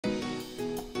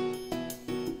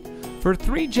For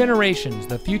 3 generations,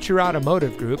 the Future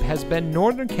Automotive Group has been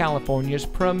Northern California's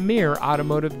premier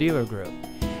automotive dealer group.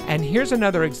 And here's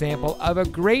another example of a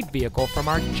great vehicle from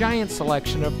our giant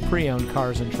selection of pre-owned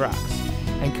cars and trucks.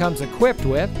 And comes equipped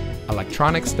with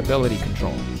electronic stability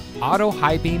control, auto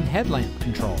high beam headlamp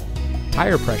control,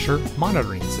 tire pressure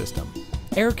monitoring system,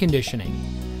 air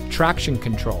conditioning, traction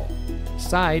control,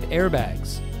 side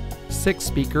airbags,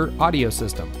 6-speaker audio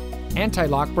system,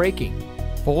 anti-lock braking,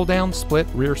 fold-down split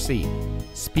rear seat,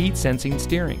 speed sensing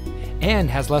steering, and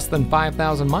has less than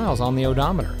 5,000 miles on the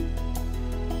odometer.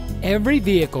 Every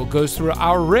vehicle goes through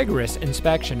our rigorous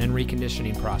inspection and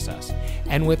reconditioning process.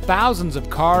 And with thousands of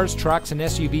cars, trucks, and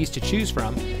SUVs to choose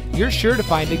from, you're sure to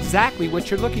find exactly what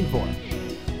you're looking for.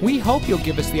 We hope you'll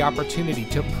give us the opportunity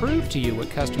to prove to you what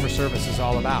customer service is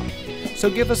all about. So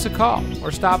give us a call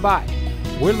or stop by.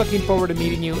 We're looking forward to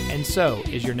meeting you, and so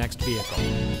is your next vehicle.